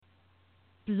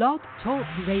Blog Talk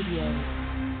Radio.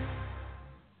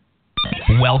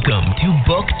 Welcome to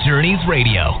Book Journeys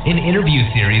Radio, an interview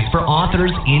series for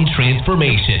authors in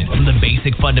transformation. From the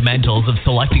basic fundamentals of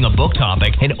selecting a book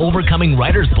topic and overcoming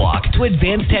writer's block to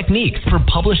advanced techniques for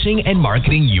publishing and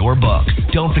marketing your book.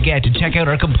 Don't forget to check out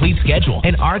our complete schedule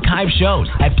and archive shows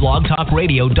at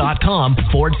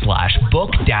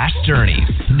blogtalkradio.com/book-journeys.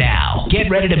 Now,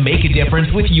 get ready to make a difference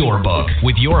with your book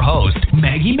with your host,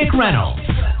 Maggie McReynolds.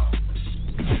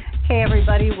 Hey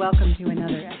everybody, welcome to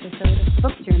another episode of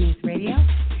Book Journeys Radio.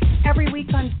 Every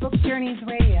week on Book Journeys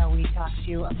Radio, we talk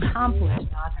to accomplished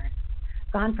authors,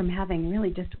 gone from having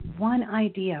really just one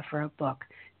idea for a book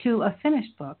to a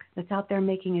finished book that's out there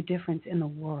making a difference in the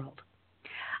world.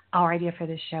 Our idea for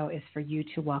this show is for you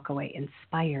to walk away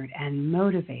inspired and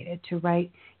motivated to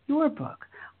write your book,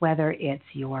 whether it's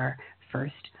your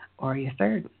first or your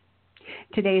third.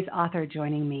 Today's author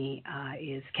joining me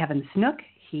is Kevin Snook.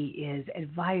 He is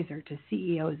advisor to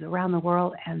CEOs around the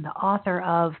world and the author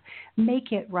of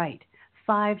Make It Right,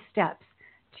 5 Steps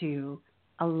to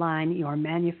Align Your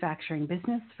Manufacturing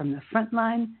Business from the Front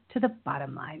Line to the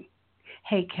Bottom Line.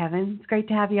 Hey, Kevin, it's great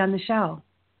to have you on the show.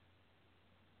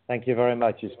 Thank you very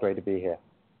much. It's great to be here.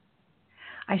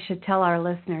 I should tell our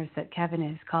listeners that Kevin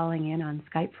is calling in on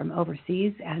Skype from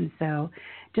overseas, and so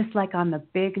just like on the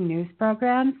big news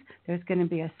programs, there's going to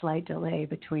be a slight delay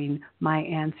between my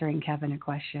answering Kevin a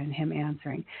question and him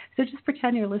answering. So just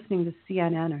pretend you're listening to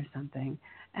CNN or something,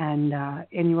 and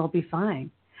you will be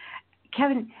fine.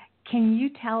 Kevin, can you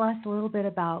tell us a little bit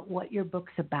about what your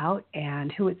book's about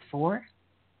and who it's for?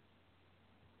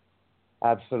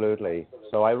 Absolutely.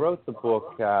 So I wrote the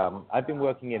book. I've been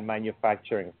working in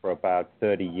manufacturing for about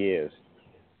 30 years.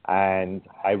 And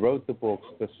I wrote the book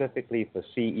specifically for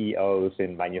CEOs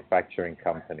in manufacturing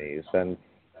companies. And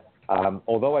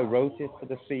although I wrote it for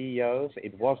the CEOs,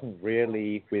 it wasn't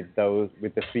really with the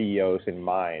CEOs in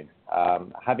mind.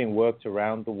 Having worked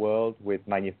around the world with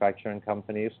manufacturing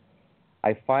companies,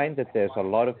 I find that there's a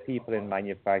lot of people in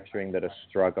manufacturing that are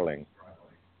struggling.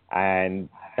 And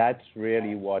that's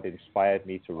really what inspired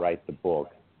me to write the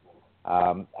book.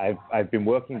 I've been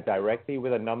working directly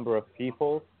with a number of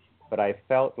people, but I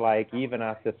felt like even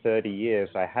after 30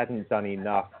 years, I hadn't done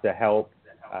enough to help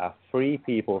free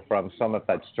people from some of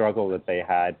that struggle that they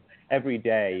had every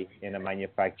day in a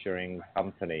manufacturing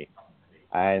company.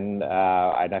 And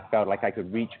I felt like I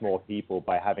could reach more people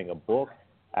by having a book,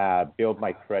 build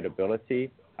my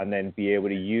credibility, and then be able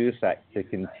to use that to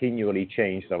continually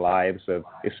change the lives of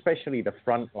especially the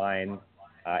frontline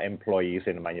employees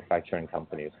in the manufacturing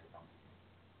companies.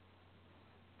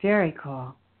 Very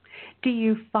cool. Do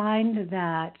you find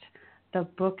that the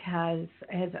book has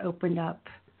opened up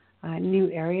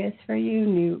new areas for you,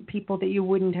 new people that you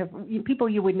would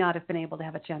not have been able to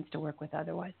have a chance to work with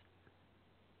otherwise?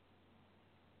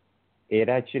 It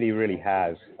actually really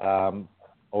has.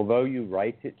 Although you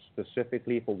write it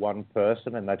specifically for one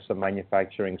person, and that's the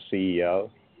manufacturing CEO,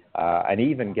 and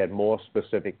even get more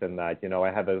specific than that,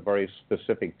 I have a very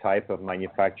specific type of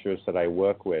manufacturers that I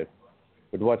work with.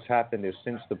 But what's happened is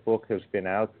since the book has been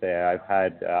out there, I've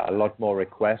had a lot more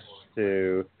requests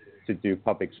to do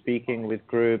public speaking with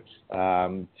groups,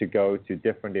 to go to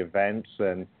different events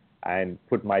and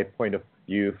put my point of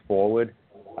view forward.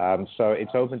 So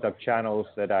it's opened up channels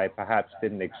that I perhaps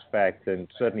didn't expect and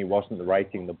certainly wasn't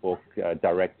writing the book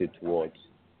directed towards.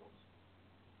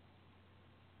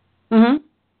 Mm-hmm.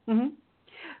 Mm-hmm.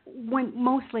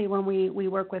 When we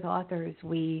work with authors,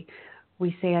 we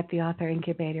say at the Author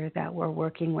Incubator that we're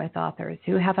working with authors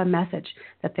who have a message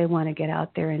that they want to get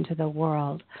out there into the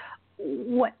world.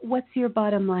 What's your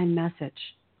bottom line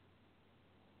message?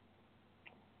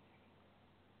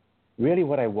 Really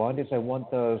what I want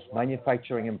those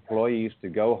manufacturing employees to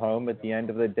go home at the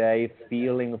end of the day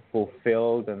feeling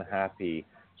fulfilled and happy,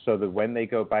 so that when they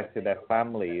go back to their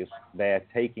families, they're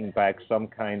taking back some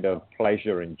kind of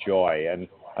pleasure and joy,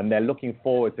 and they're looking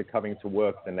forward to coming to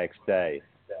work the next day.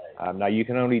 Now, you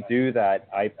can only do that,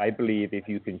 I believe, if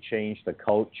you can change the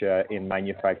culture in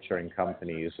manufacturing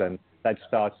companies, and that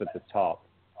starts at the top.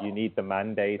 You need the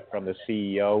mandate from the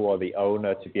CEO or the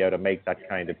owner to be able to make that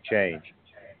kind of change.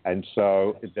 And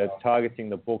so targeting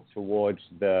the book towards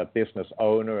the business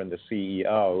owner and the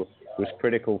CEO was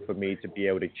critical for me to be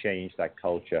able to change that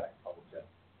culture.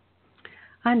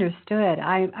 Understood.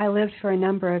 I lived for a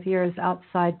number of years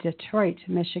outside Detroit,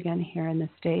 Michigan, here in the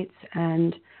States.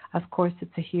 And, of course,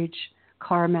 it's a huge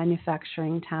car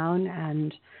manufacturing town.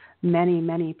 And many,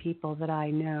 many people that I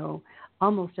know,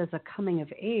 almost as a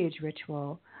coming-of-age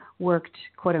ritual, worked,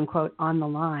 quote-unquote, on the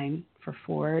line for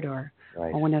Ford or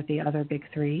one of the other big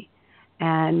three.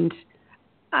 And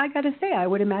I got to say, I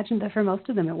would imagine that for most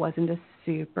of them, it wasn't a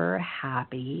super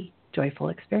happy, joyful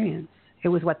experience. It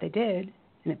was what they did,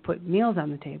 and it put meals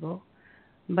on the table.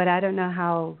 But I don't know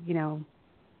how,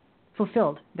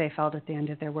 fulfilled they felt at the end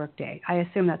of their workday. I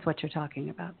assume that's what you're talking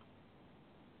about.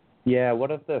 Yeah,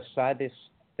 one of the saddest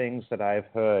things that I've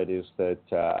heard is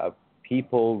that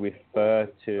people refer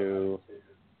to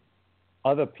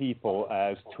other people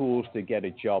as tools to get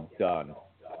a job done.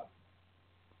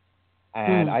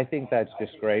 And I think that's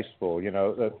disgraceful.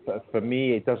 For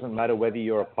me, it doesn't matter whether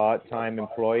you're a part-time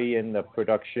employee in the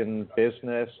production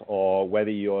business or whether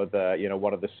you're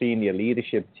one of the senior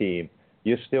leadership team.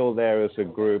 You're still there as a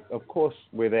group. Of course,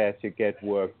 we're there to get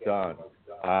work done.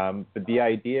 But the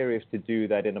idea is to do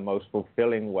that in a most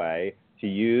fulfilling way, to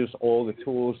use all the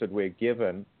tools that we're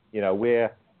given.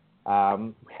 We're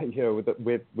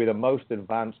with the most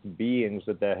advanced beings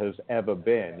that there has ever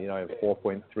been, in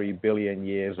 4.3 billion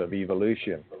years of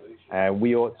evolution. And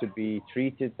we ought to be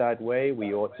treated that way.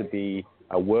 We ought to be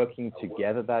working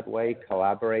together that way,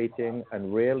 collaborating,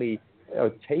 and really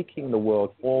taking the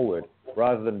world forward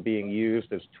rather than being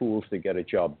used as tools to get a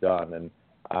job done. And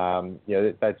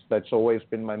that's always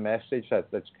been my message.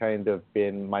 That's kind of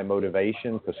been my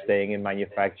motivation for staying in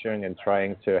manufacturing and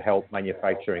trying to help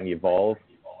manufacturing evolve.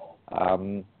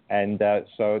 So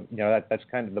that's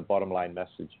kind of the bottom line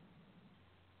message.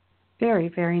 Very,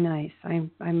 very nice.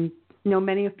 I know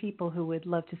many of people who would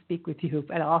love to speak with you,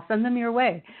 but I'll send them your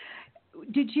way.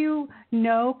 Did you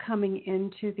know coming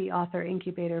into the Author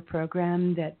Incubator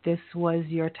program that this was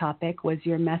your topic? Was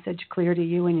your message clear to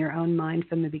you in your own mind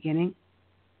from the beginning?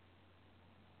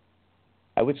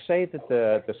 I would say that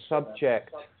the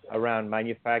subject around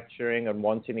manufacturing and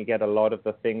wanting to get a lot of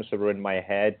the things that were in my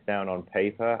head down on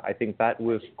paper, I think that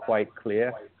was quite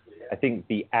clear. I think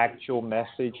the actual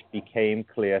message became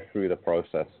clear through the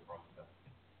process.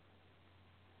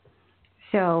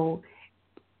 So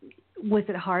was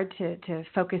it hard to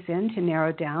focus in, to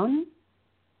narrow down?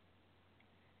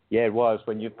 Yeah, it was.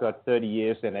 When you've got 30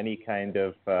 years in any kind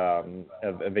of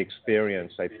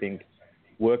experience, I think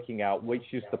working out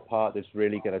which is the part that's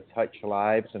really going to touch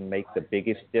lives and make the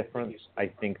biggest difference, I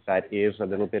think that is a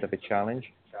little bit of a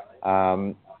challenge.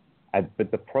 But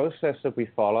the process that we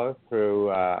follow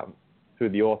through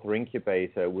the Author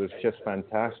Incubator was just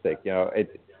fantastic.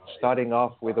 Starting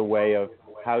off with a way of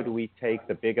how do we take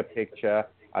the bigger picture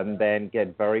and then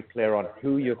get very clear on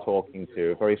who you're talking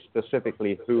to, very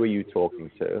specifically who are you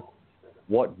talking to,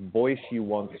 what voice you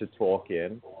want to talk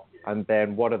in, and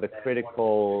then what's the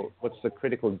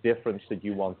critical difference that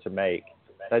you want to make.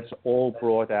 That's all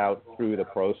brought out through the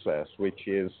process, which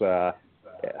is, as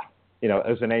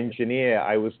an engineer,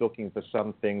 I was looking for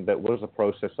something that was a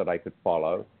process that I could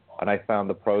follow, and I found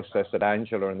the process that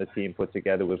Angela and the team put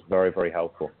together was very, very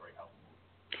helpful.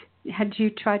 Had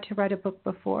you tried to write a book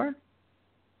before?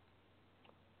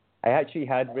 I actually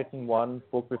had written one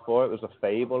book before. It was a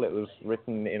fable. It was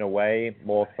written in a way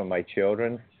more for my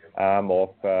children,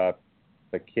 or for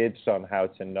kids on how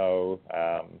to know,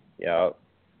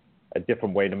 a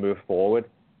different way to move forward.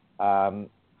 And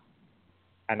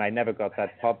I never got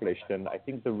that published. And I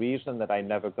think the reason that I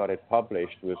never got it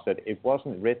published was that it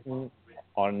wasn't written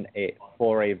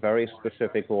for a very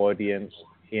specific audience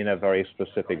in a very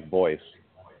specific voice.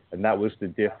 And that was the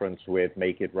difference with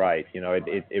Make It Right.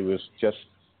 It was just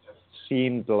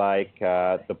seemed like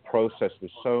the process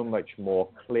was so much more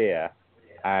clear.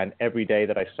 And every day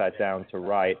that I sat down to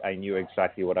write, I knew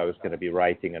exactly what I was going to be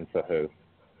writing and for who.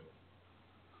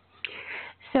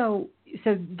 So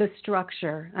the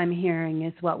structure I'm hearing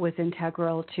is what was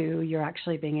integral to your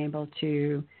actually being able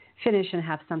to finish and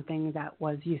have something that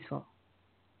was useful.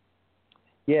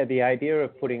 Yeah, the idea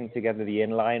of putting together the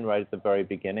inline right at the very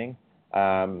beginning,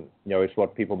 it's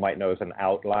what people might know as an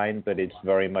outline, but it's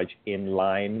very much in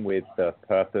line with the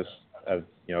purpose of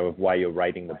why you're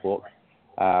writing the book.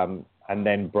 And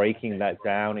then breaking that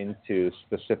down into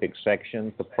specific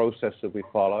sections, the process that we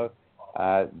follow,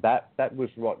 that was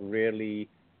what really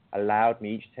allowed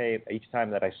me each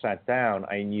time that I sat down,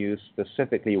 I knew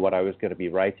specifically what I was going to be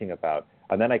writing about.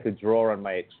 And then I could draw on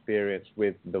my experience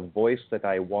with the voice that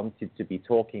I wanted to be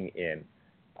talking in.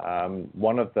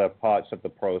 One of the parts of the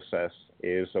process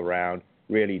is around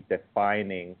really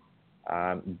defining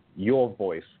your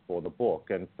voice for the book.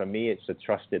 And for me, it's a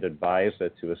trusted advisor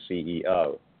to a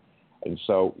CEO. And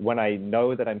so when I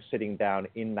know that I'm sitting down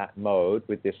in that mode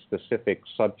with this specific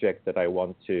subject that I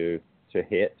want to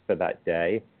hit for that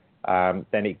day,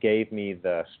 then it gave me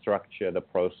the structure, the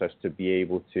process to be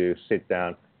able to sit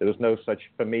down. There was no such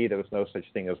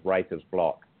thing as writer's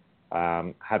block.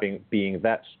 Being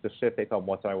that specific on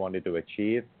what I wanted to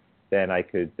achieve, then I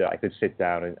could sit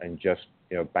down and just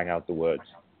bang out the words.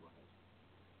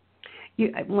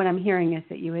 What I'm hearing is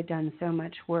that you had done so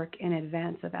much work in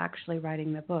advance of actually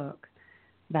writing the book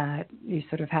that you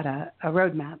sort of had a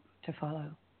roadmap to follow.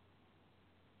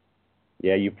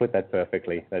 Yeah, you put that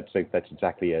perfectly. That's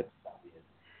exactly it.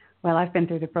 Well, I've been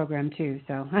through the program too,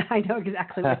 so I know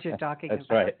exactly what you're talking That's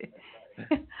about.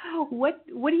 right. What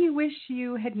do you wish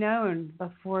you had known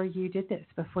before you did this,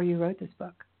 before you wrote this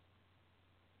book?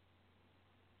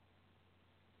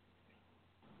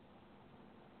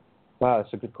 Wow,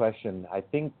 that's a good question. I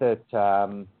think that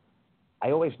I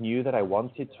always knew that I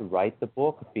wanted to write the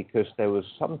book because there was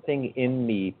something in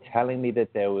me telling me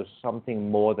that there was something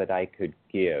more that I could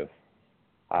give.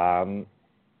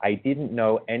 I didn't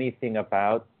know anything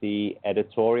about the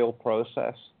editorial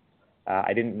process.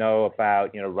 I didn't know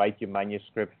about, write your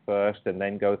manuscript first and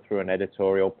then go through an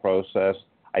editorial process.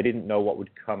 I didn't know what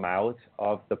would come out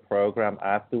of the program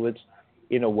afterwards.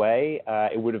 In a way,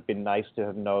 it would have been nice to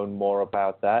have known more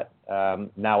about that.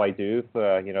 Now I do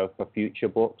for future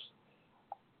books.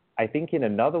 I think in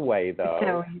another way,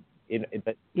 though,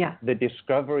 the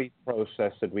discovery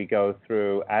process that we go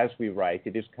through as we write,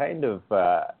 it is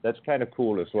that's kind of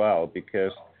cool as well,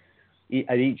 because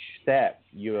at each step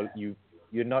you're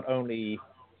not only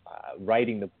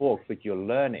writing the book, but you're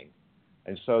learning,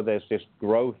 and so there's this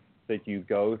growth that you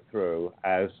go through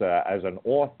as an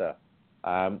author,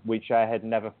 which I had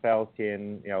never felt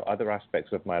in other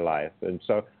aspects of my life. And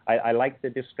so I like the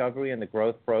discovery and the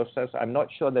growth process. I'm not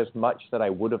sure there's much that I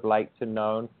would have liked to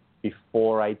know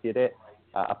before I did it,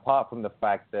 apart from the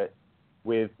fact that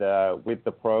with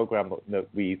the program that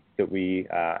we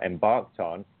embarked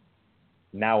on,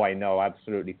 now I know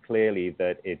absolutely clearly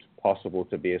that it's possible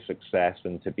to be a success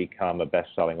and to become a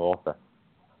best-selling author.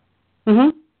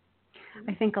 Mm-hmm.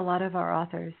 I think a lot of our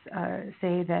authors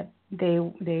say that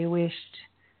they wished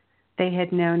they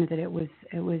had known that it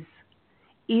was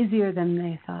easier than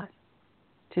they thought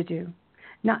to do.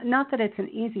 Not that it's an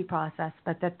easy process,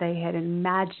 but that they had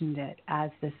imagined it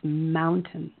as this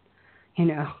mountain,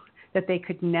 that they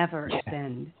could never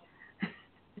ascend.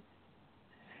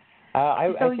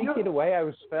 I think in a way I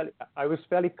was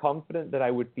fairly confident that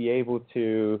I would be able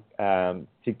to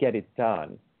get it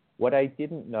done. What I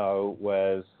didn't know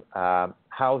was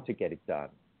how to get it done,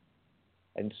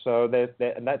 and so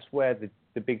and that's where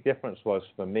the big difference was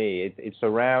for me. It's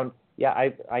around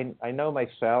I know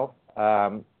myself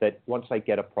that once I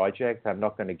get a project, I'm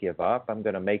not going to give up. I'm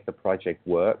going to make the project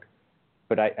work.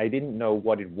 But I didn't know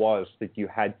what it was that you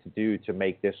had to do to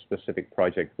make this specific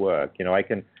project work. I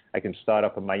can start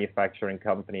up a manufacturing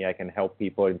company. I can help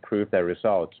people improve their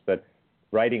results. But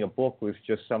writing a book was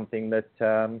just something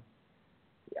that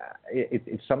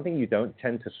it's something you don't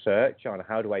tend to search on.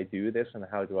 How do I do this, and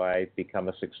how do I become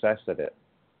a success at it?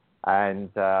 And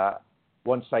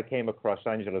once I came across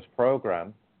Angela's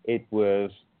program, it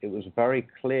was very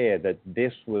clear that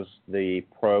this was the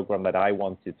program that I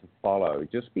wanted to follow,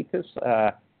 just because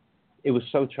it was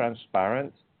so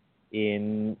transparent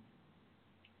in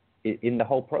the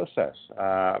whole process.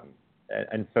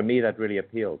 And for me, that really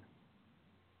appealed.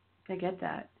 I get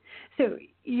that. So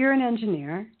you're an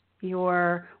engineer.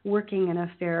 You're working in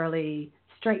a fairly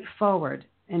straightforward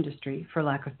industry, for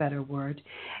lack of a better word.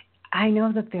 I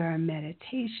know that there are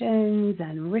meditations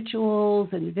and rituals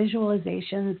and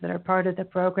visualizations that are part of the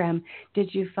program.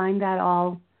 Did you find that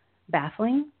all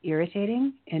baffling,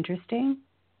 irritating, interesting?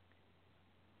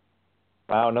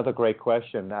 Wow, another great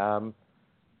question. I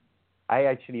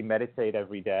actually meditate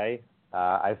every day.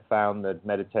 I've found that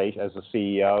meditation, as a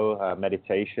CEO,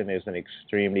 meditation is an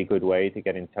extremely good way to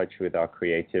get in touch with our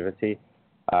creativity.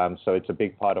 So it's a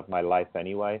big part of my life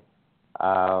anyway.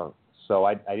 So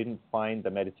I didn't find the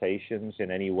meditations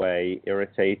in any way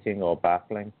irritating or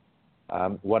baffling.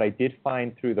 What I did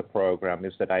find through the program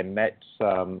is that I met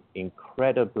some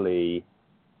incredibly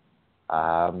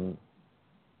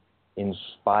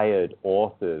inspired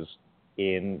authors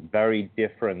in very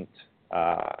different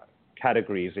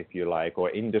categories, if you like, or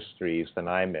industries than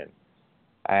I'm in.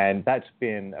 And that's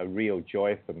been a real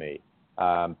joy for me.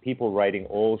 People writing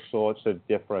all sorts of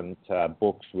different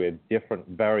books with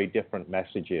very different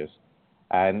messages.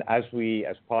 And as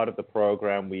part of the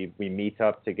program, we meet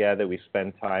up together, we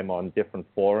spend time on different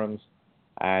forums,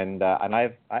 and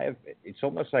it's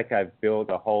almost like I've built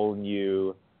a whole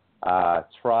new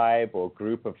tribe or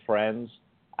group of friends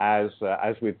as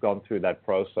we've gone through that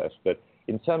process. But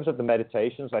in terms of the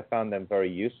meditations, I found them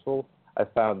very useful. I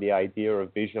found the idea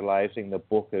of visualizing the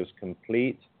book as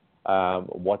complete,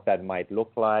 what that might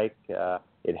look like.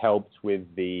 It helped with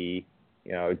the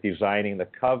designing the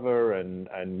cover and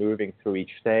moving through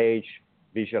each stage,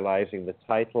 visualizing the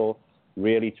title.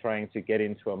 really trying to get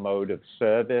into a mode of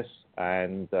service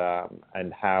and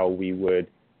how we would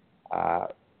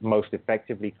most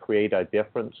effectively create our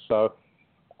difference. So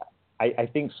I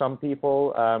think some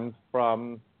people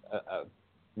from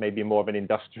maybe more of an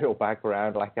industrial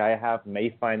background like I have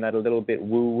may find that a little bit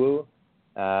woo-woo.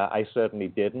 I certainly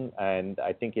didn't, and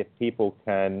I think if people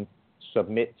can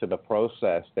submit to the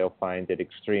process, they'll find it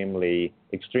extremely,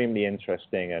 extremely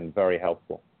interesting and very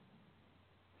helpful.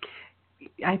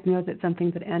 I know that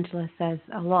something that Angela says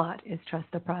a lot is trust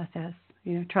the process.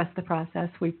 You know, trust the process.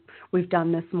 We've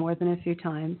done this more than a few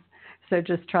times, so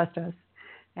just trust us.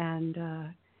 And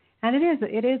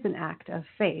it is an act of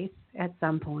faith at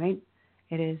some point.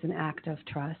 It is an act of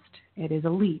trust. It is a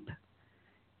leap,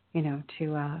 you know,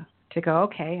 to go,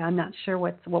 okay, I'm not sure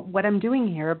what I'm doing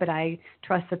here, but I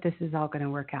trust that this is all going to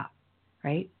work out,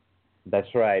 right?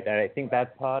 That's right. And I think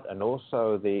that part, and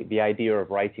also the idea of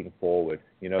writing forward.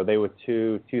 You know, they were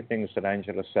two things that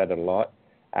Angela said a lot.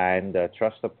 And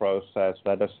trust the process.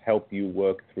 Let us help you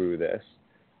work through this.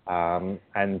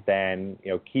 And then,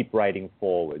 you know, keep writing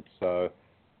forward. So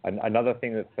another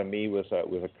thing that for me was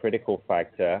a critical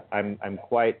factor, I'm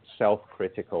quite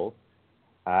self-critical.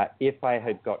 If I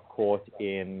had got caught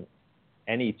in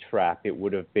any trap, it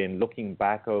would have been looking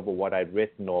back over what I'd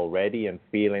written already and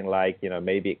feeling like, you know,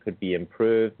 maybe it could be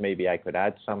improved, maybe I could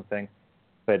add something.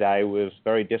 But I was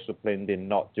very disciplined in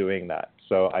not doing that.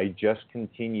 So I just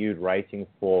continued writing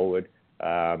forward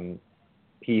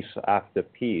piece after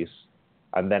piece.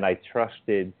 And then I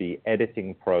trusted the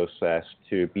editing process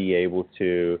to be able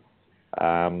to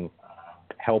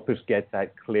help us get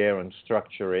that clear and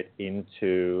structure it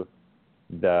into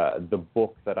the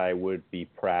book that I would be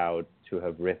proud to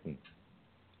have written.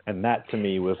 And that to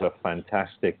me was a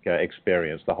fantastic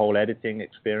experience. The whole editing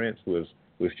experience was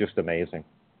just amazing.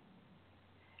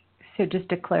 So just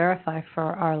to clarify for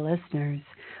our listeners,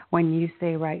 when you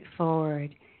say write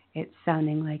forward, it's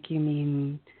sounding like you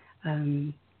mean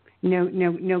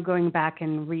no going back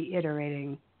and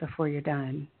reiterating before you're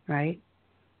done, right?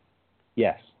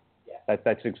 Yes,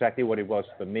 that's exactly what it was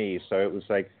for me. So it was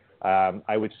like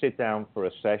I would sit down for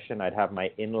a session. I'd have my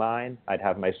inline. I'd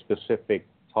have my specific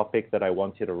topic that I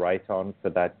wanted to write on for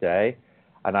that day,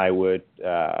 and I would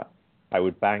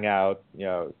bang out, you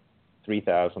know,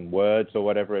 3,000 words or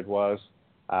whatever it was,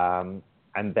 and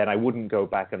then I wouldn't go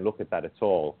back and look at that at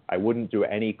all. I wouldn't do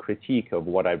any critique of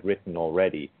what I've written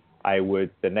already. The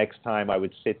next time I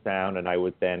would sit down and I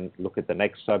would then look at the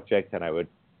next subject and I would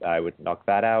knock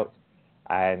that out,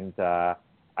 and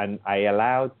I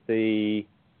allowed the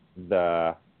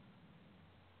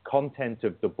content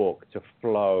of the book to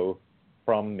flow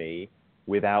from me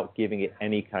without giving it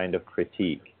any kind of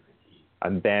critique.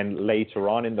 And then later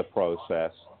on in the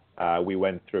process, we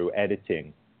went through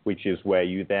editing, which is where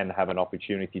you then have an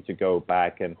opportunity to go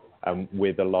back and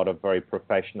with a lot of very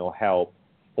professional help,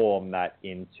 form that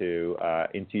into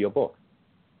your book.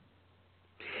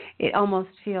 It almost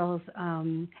feels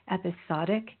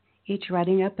episodic, each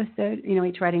writing episode, you know,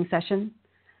 each writing session,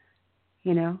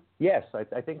 you know? Yes,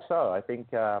 I think so. I think,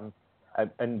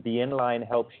 and the inline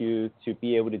helps you to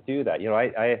be able to do that. You know,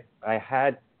 I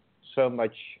had so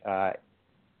much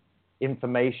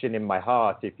information in my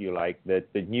heart, if you like, that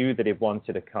knew that it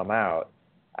wanted to come out,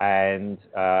 and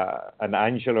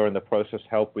Angela in the process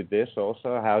helped with this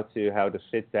also, how to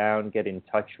sit down, get in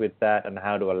touch with that, and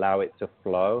how to allow it to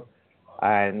flow.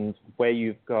 And where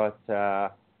you've got a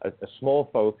small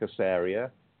focus area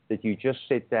that you just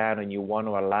sit down and you want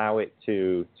to allow it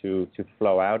to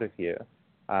flow out of you,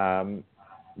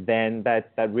 then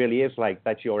that really is like,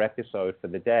 that's your episode for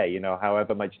the day. You know,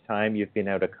 however much time you've been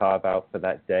able to carve out for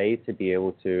that day to be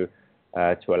able to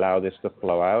allow this to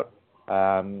flow out,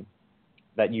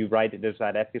 that you write it as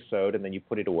that episode and then you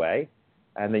put it away,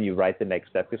 and then you write the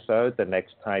next episode the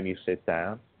next time you sit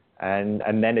down, and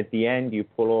then at the end you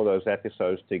pull all those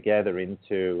episodes together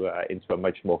into a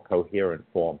much more coherent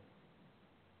form.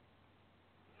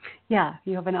 Yeah,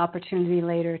 you have an opportunity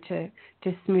later to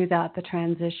smooth out the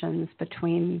transitions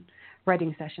between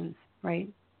writing sessions, right?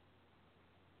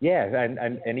 Yeah,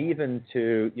 and even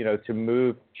to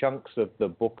move chunks of the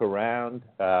book around,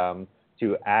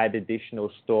 to add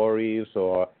additional stories,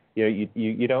 or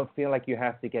you don't feel like you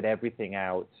have to get everything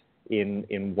out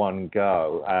in one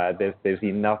go. There's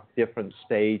enough different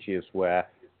stages where,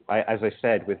 as I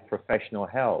said, with professional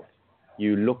help,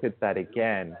 you look at that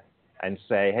again and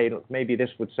say, hey, look, maybe this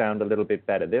would sound a little bit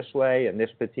better this way. And this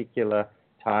particular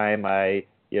time, I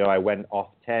went off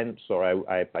tense, or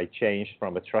I changed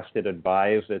from a trusted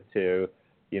advisor to,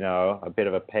 a bit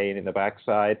of a pain in the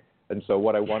backside. And so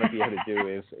what I want to be able to do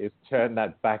is turn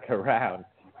that back around.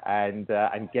 and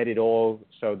get it all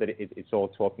so that it's all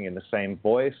talking in the same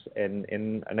voice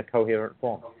in a coherent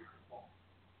form.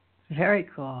 Very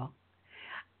cool.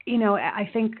 You know, I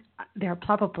think there are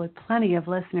probably plenty of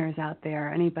listeners out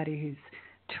there, anybody who's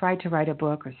tried to write a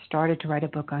book or started to write a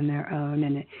book on their own,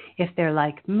 and if they're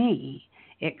like me,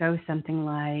 it goes something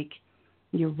like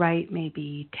you write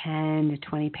maybe 10 to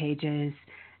 20 pages,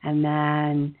 and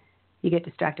then you get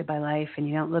distracted by life and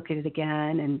you don't look at it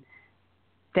again, and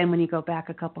then when you go back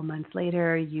a couple months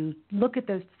later, you look at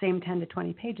those same 10 to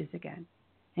 20 pages again,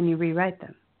 and you rewrite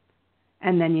them.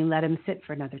 And then you let them sit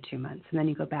for another 2 months, and then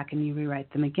you go back and you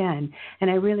rewrite them again. And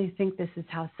I really think this is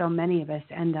how so many of us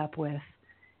end up with,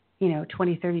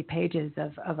 20, 30 pages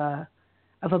of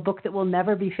a book that will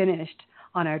never be finished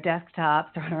on our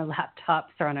desktops or on our laptops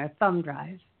or on our thumb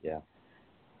drives. Yeah.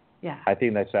 Yeah. I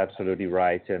think that's absolutely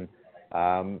right. And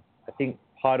I think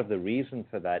part of the reason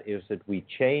for that is that we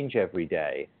change every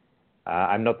day.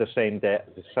 I'm not the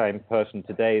same person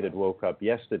today that woke up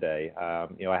yesterday. I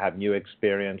have new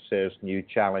experiences, new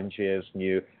challenges,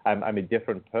 I'm a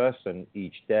different person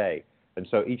each day. And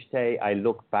so each day I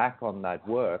look back on that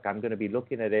work, I'm going to be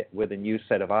looking at it with a new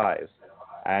set of eyes.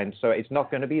 And so it's not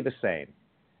going to be the same.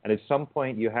 And at some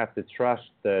point you have to trust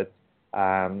that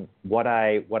what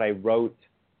I wrote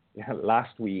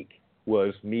last week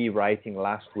was me writing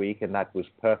last week, and that was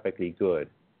perfectly good.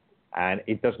 And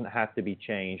it doesn't have to be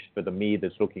changed for the me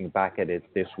that's looking back at it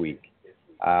this week.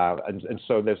 And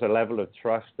so there's a level of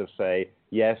trust to say,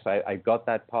 yes, I got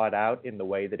that part out in the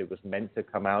way that it was meant to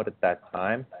come out at that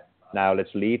time. Now let's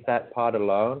leave that part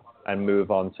alone and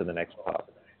move on to the next part.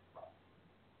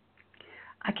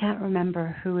 I can't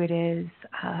remember who it is.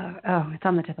 It's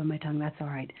on the tip of my tongue. That's all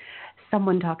right.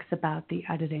 Someone talks about the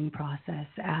editing process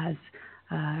as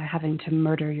having to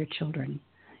murder your children.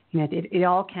 It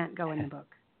all can't go in the book.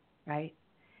 Right?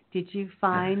 Did you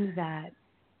find that,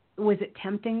 was it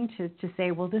tempting to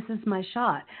say, well, this is my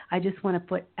shot. I just want to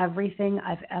put everything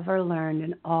I've ever learned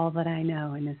and all that I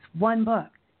know in this one book?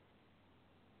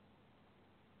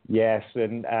 Yes,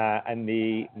 and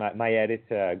my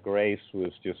editor, Grace,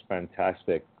 was just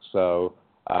fantastic. So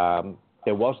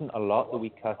there wasn't a lot that we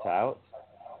cut out.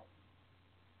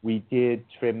 We did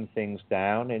trim things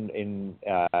down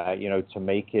to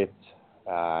make it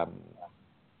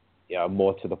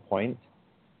more to the point.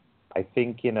 I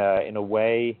think in a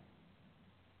way,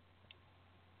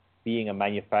 being a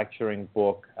manufacturing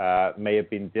book may have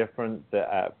been different,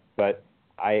 but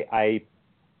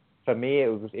for me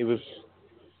it was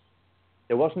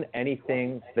there wasn't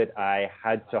anything that I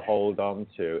had to hold on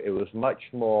to. It was much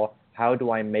more, how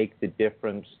do I make the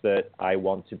difference that I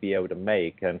want to be able to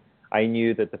make? And I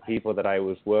knew that the people that I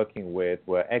was working with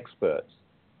were experts.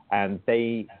 And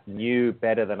they knew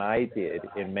better than I did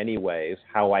in many ways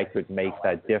how I could make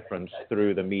that difference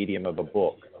through the medium of a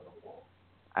book.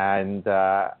 And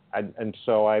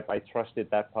so I trusted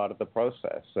that part of the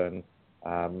process, and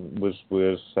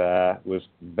was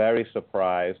very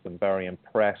surprised and very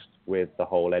impressed with the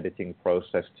whole editing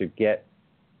process to get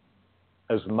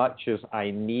as much as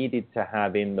I needed to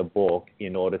have in the book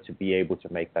in order to be able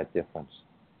to make that difference.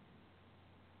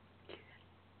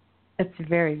 That's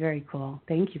very, very cool.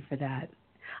 Thank you for that.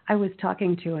 I was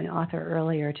talking to an author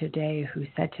earlier today who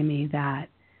said to me that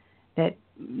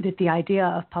the idea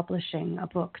of publishing a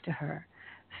book to her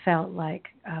felt like,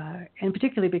 and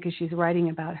particularly because she's writing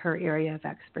about her area of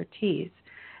expertise,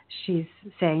 she's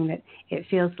saying that it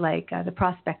feels like the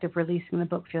prospect of releasing the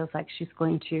book feels like she's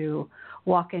going to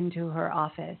walk into her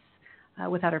office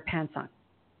without her pants on,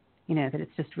 that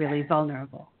it's just really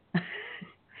vulnerable.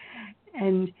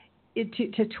 And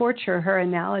to torture her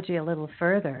analogy a little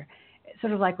further, it's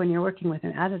sort of like when you're working with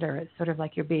an editor, it's sort of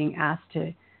like you're being asked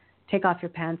to take off your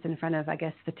pants in front of, I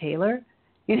guess, the tailor,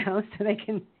 so they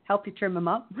can help you trim them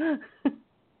up.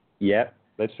 Yeah,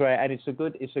 that's right. And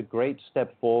it's a great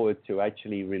step forward to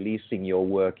actually releasing your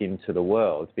work into the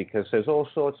world, because there's all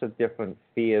sorts of different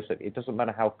fears. It doesn't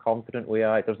matter how confident we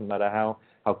are. It doesn't matter how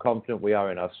confident we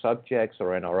are in our subjects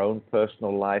or in our own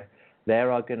personal life. There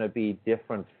are going to be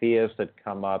different fears that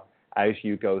come up as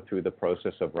you go through the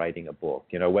process of writing a book.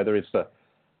 Whether it's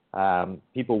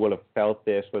people will have felt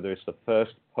this, whether it's the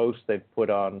first post they've put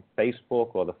on Facebook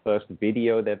or the first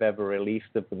video they've ever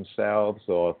released of themselves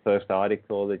or first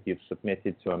article that you've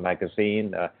submitted to a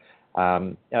magazine.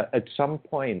 At some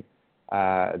point,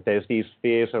 there's these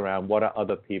fears around what are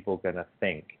other people going to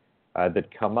think that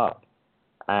come up.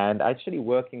 And actually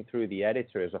working through the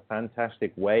editor is a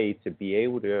fantastic way to be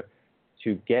able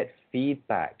to get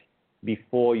feedback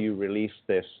before you release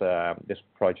this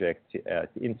project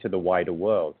into the wider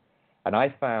world. And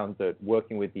I found that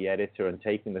working with the editor and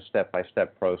taking the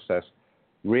step-by-step process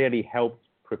really helped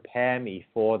prepare me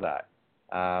for that.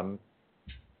 I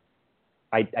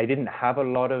didn't have a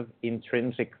lot of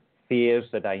intrinsic fears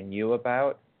that I knew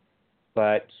about,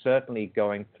 but certainly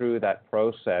going through that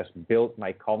process built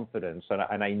my confidence,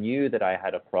 and I knew that I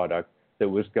had a product that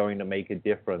was going to make a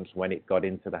difference when it got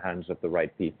into the hands of the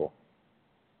right people.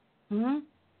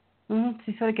 Mm-hmm. Mm-hmm. So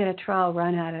you sort of get a trial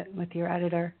run at it with your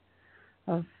editor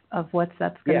of what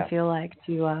that's going to feel like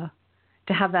to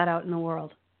have that out in the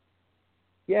world.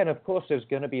 Yeah, and of course there's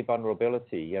going to be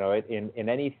vulnerability. You know, in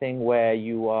anything where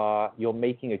you're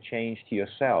making a change to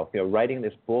yourself. You know, writing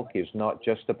this book is not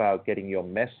just about getting your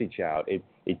message out. It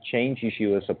changes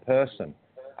you as a person,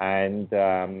 and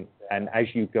as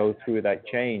you go through that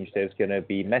change, there's going to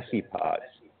be messy parts.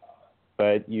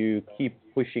 But you keep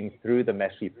pushing through the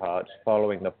messy parts,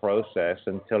 following the process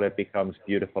until it becomes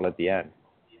beautiful at the end.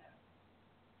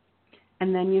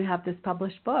 And then you have this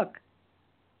published book.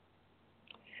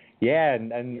 Yeah,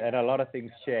 and a lot of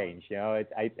things change. You know,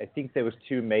 I think there was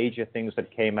two major things that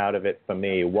came out of it for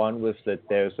me. One was that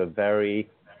there's a very,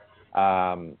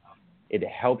 it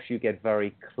helps you get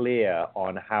very clear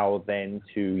on how then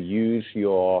to use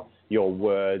your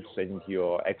words and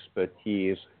your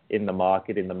expertise in the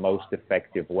market in the most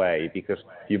effective way, because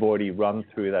you've already run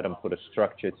through that and put a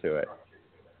structure to it.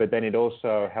 But then it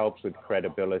also helps with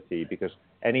credibility, because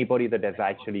anybody that has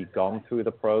actually gone through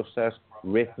the process,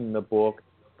 written the book,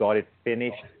 got it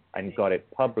finished, and got it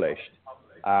published,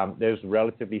 there's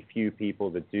relatively few people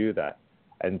that do that.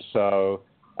 And so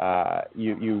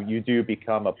you do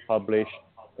become a published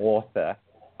author,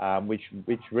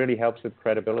 which really helps with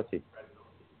credibility.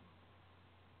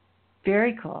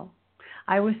 Very cool.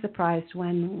 I was surprised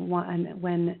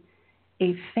when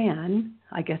a fan,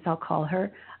 I guess I'll call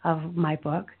her, of my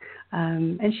book,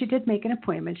 and she did make an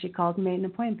appointment. She called and made an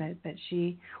appointment, but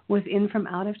she was in from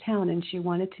out of town, and she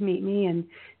wanted to meet me, and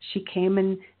she came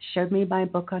and showed me my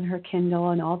book on her Kindle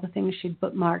and all the things she'd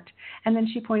bookmarked, and then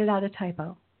she pointed out a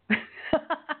typo,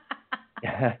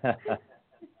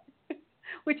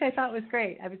 which I thought was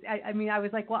great. I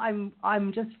was like, well,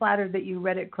 I'm just flattered that you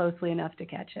read it closely enough to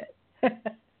catch it.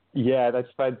 Yeah, that's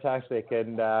fantastic,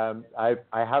 and I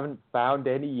haven't found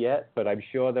any yet, but I'm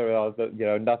sure there are. You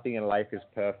know, nothing in life is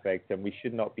perfect, and we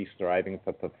should not be striving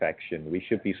for perfection. We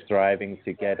should be striving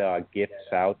to get our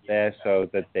gifts out there so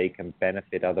that they can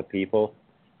benefit other people,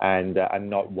 and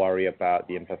not worry about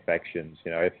the imperfections.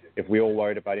 You know, if we all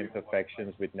worried about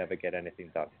imperfections, we'd never get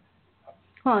anything done.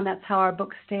 Well, and that's how our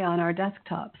books stay on our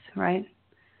desktops, right?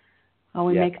 Well,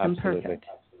 we make them absolutely. perfect.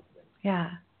 Yeah.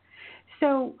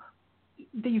 So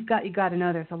you got to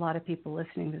know there's a lot of people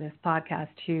listening to this podcast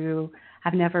who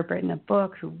have never written a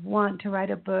book, who want to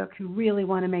write a book, who really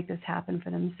want to make this happen for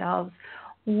themselves.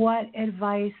 What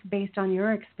advice, based on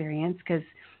your experience, because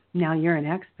now you're an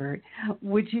expert,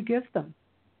 would you give them?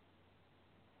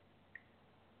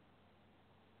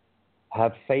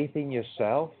 Have faith in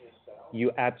yourself.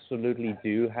 You absolutely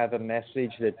do have a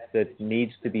message that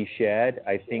needs to be shared.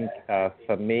 I think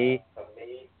for me,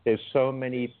 there's so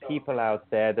many people out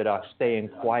there that are staying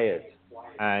quiet,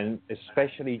 and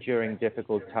especially during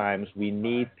difficult times, we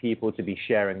need people to be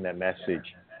sharing their message.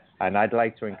 And I'd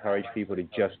like to encourage people to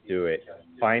just do it.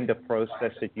 Find a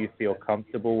process that you feel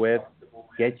comfortable with.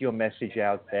 Get your message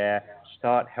out there.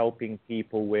 Start helping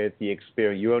people with the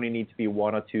experience. You only need to be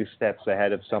 1 or 2 steps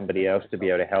ahead of somebody else to be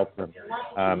able to help them.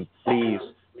 Please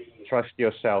trust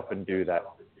yourself and do that.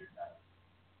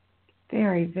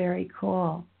 Very, very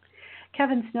cool.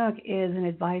 Kevin Snook is an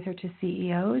advisor to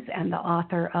CEOs and the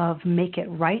author of Make It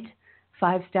Right,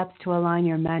 5 Steps to Align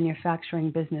Your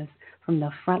Manufacturing Business from the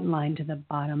Front Line to the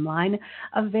Bottom Line.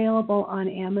 Available on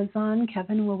Amazon.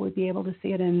 Kevin, will we be able to see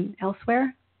it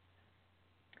elsewhere?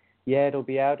 Yeah, it'll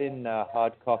be out in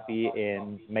hard copy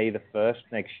in May the 1st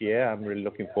next year. I'm really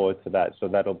looking forward to that. So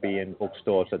that'll be in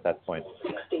bookstores at that point.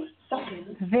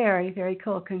 Very, very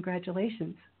cool.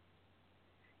 Congratulations.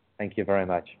 Thank you very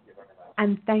much.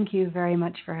 And thank you very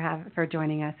much for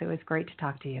joining us. It was great to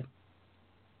talk to you.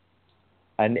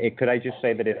 And could I just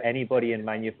say that if anybody in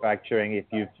manufacturing, if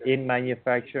you're in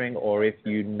manufacturing or if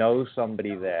you know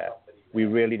somebody there, we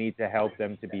really need to help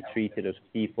them to be treated as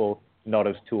people, not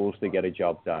as tools to get a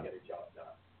job done.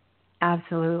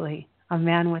 Absolutely. A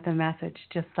man with a message,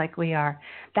 just like we are.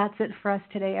 That's it for us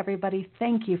today, everybody.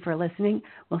 Thank you for listening.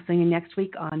 We'll see you next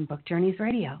week on Book Journeys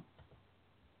Radio.